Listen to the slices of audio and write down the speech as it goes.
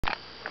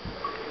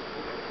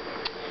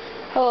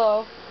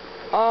Hello.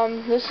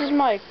 This is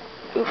my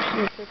oops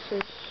and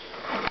fixes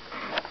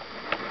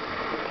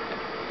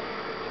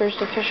first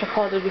official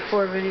Call of Duty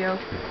 4 video.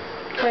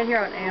 Playing here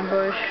on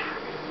ambush.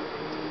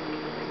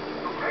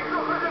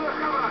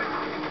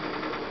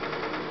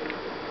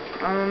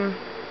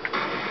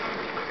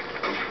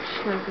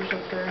 Snipers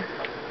up there.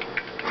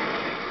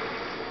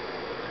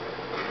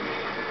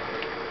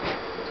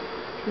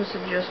 Must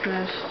have just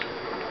missed.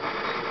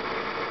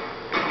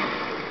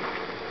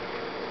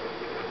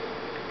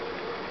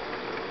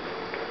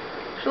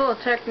 It's a little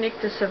technique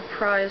to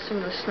surprise some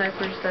of the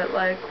snipers that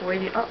like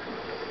waiting up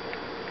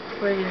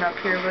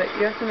here, but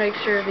you have to make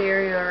sure the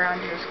area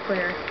around you is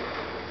clear.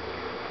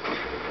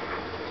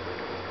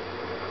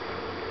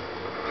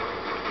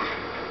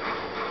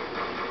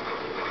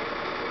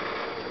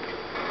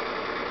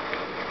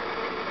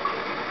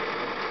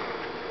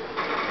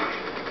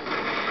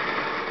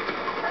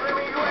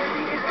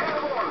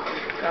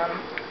 Got him.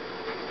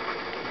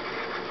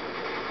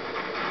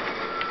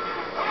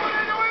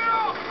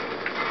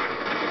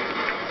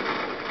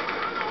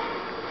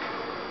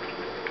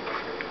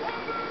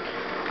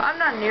 I'm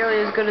not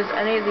nearly as good as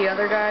any of the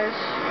other guys.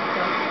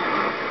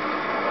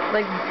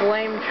 Like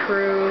Blame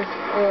Truth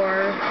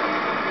or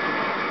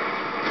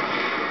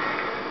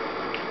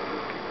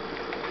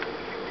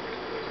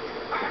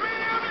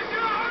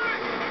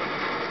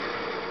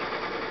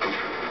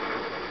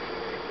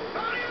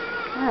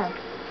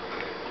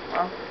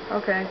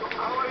okay.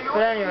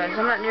 But anyways,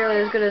 I'm not nearly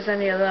as good as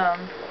any of them.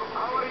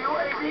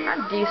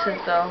 I'm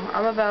decent though.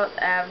 I'm about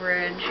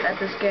average at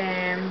this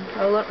game.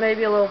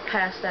 Maybe a little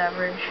past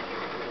average.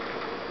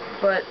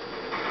 But,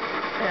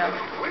 yeah.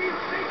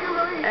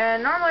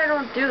 And normally I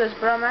don't do this,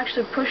 but I'm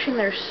actually pushing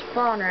their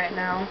spawn right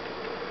now.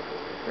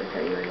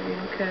 Okay,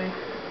 UAV, okay.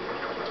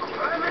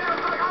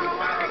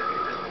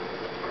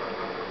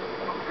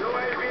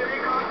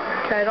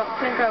 Okay, I don't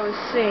think I was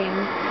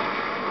seen.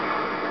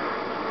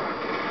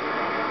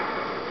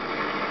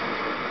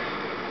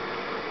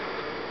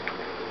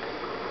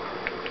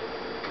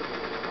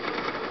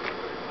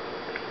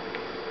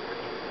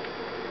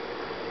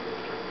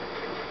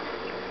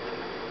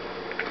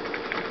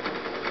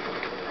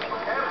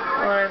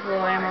 I have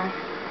low ammo.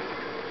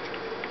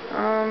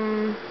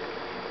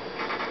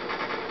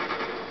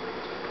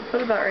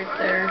 Put about right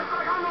there.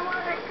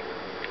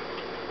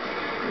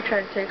 Let me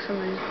try to take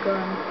somebody's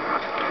gun.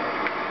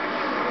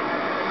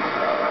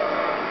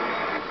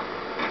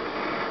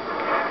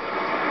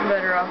 I'm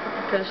better off with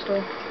the pistol.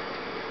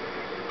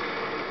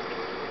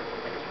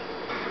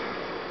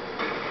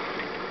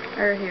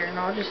 Right here, and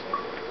I'll just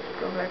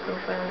go back real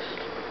fast.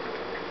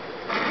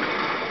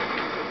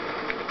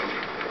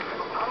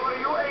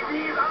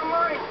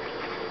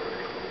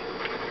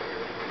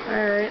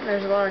 Alright,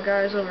 there's a lot of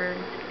guys over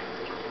here.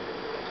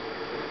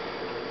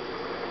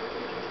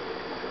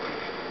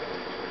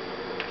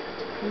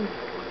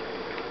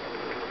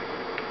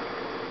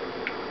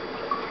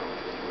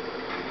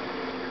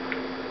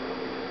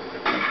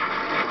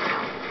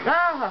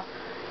 Ah!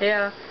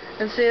 Yeah,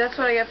 and see, that's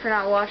what I get for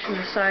not watching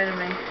the side of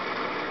me.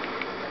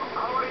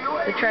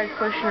 They tried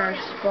pushing our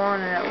spawn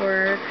and it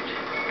worked.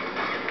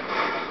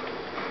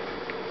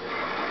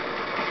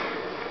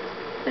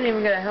 Didn't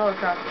even get a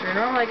helicopter.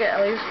 Normally I get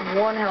at least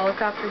one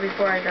helicopter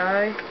before I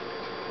die.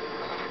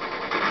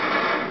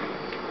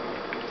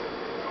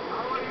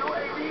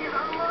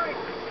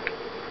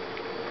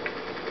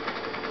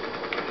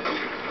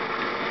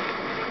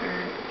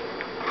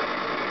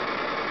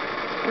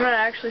 I'm gonna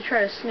actually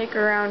try to sneak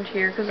around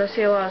here because I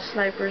see a lot of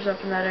snipers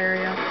up in that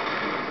area.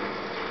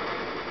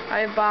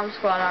 I have bomb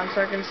squad on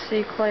so I can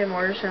see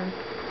claymores, and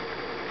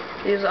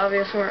these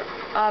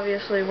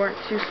obviously weren't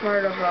too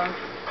smart of a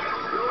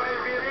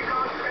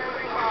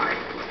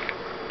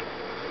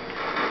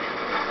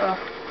oh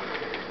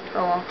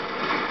well.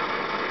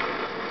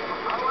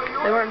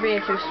 They weren't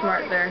being too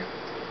smart there.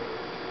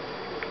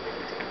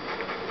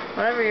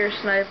 Whenever you're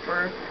a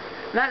sniper,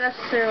 not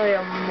necessarily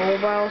a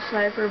mobile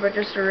sniper, but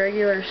just a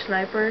regular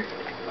sniper,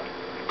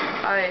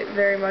 I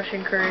very much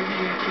encourage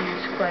you to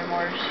use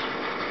claymores.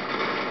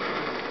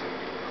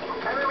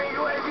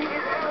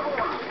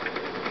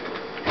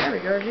 There we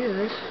go,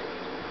 Jesus.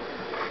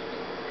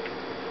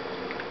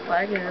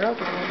 Lagging it up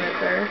a little bit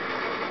there.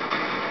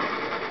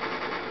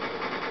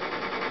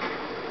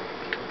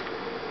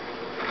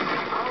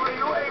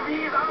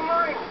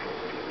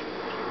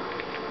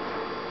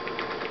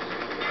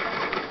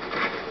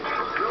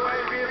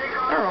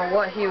 I don't know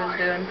what he was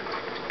doing.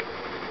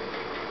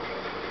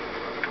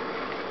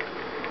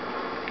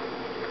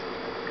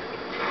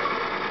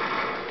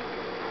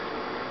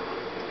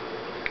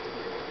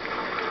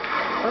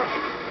 Oh.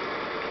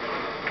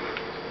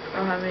 I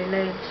don't have any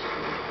nades.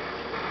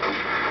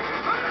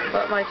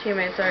 But my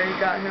teammates already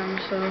got him,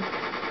 so...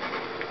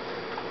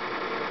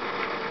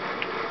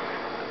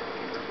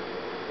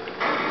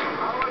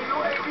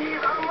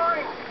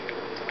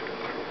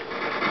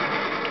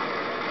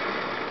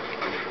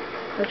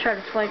 I'll try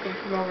to flank him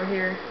from over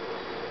here.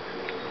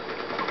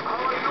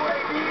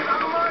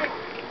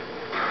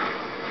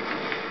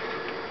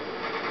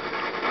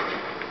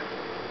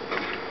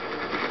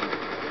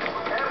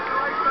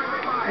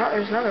 Oh,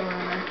 there's another one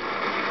in there.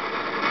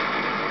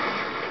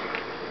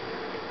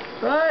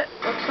 But,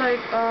 looks like,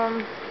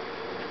 don't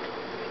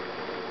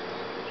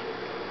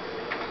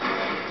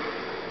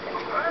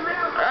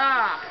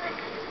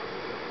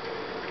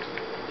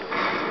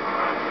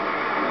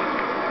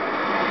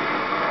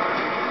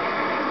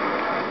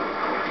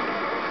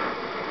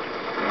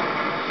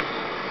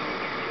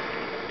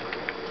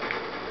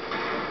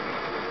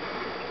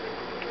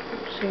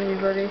see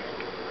anybody.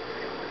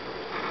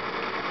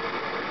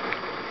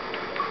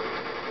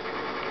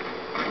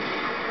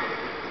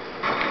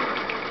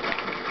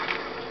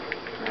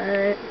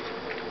 Alright.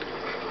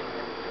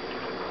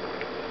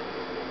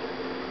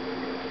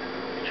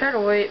 Try to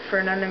wait for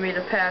an enemy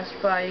to pass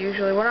by,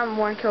 usually when I'm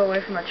 1 kill away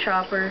from a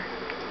chopper.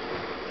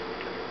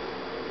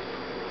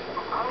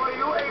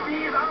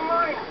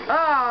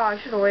 Oh, I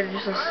should have waited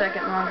just a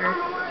second longer.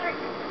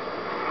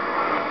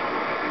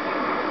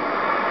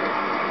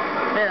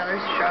 Yeah,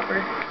 there's a chopper.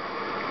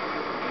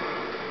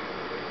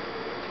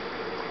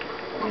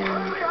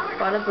 And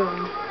bada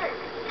boom.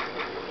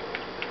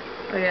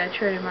 Oh yeah, I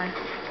traded mine.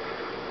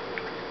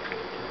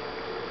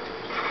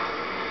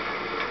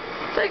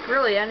 It's like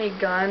really any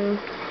gun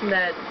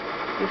that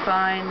you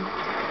find.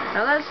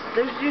 Now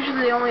there's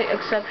usually the only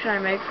exception I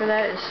make for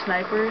that is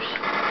snipers.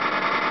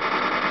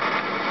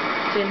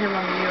 Seen him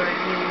on the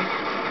UAV.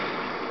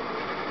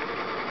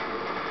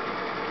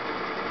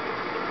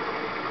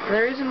 And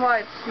the reason why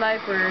it's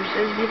snipers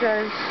is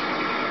because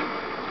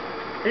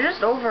they're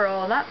just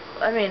overall not.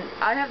 I mean,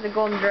 I have the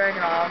golden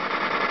dragon off.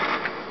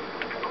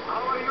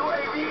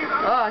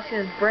 Oh, I see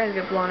his brains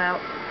get blown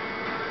out.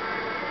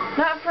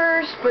 Not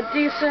first, but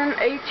decent.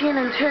 18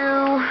 and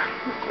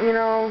 2. You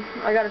know,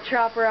 I got a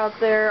chopper out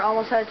there.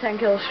 Almost had a 10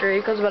 kill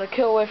streak. I was about a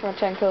kill away from a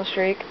 10 kill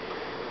streak.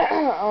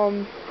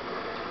 So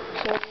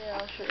yeah,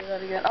 I'll show you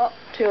that again. Oh,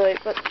 too late.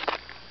 But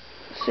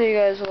see you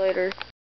guys later.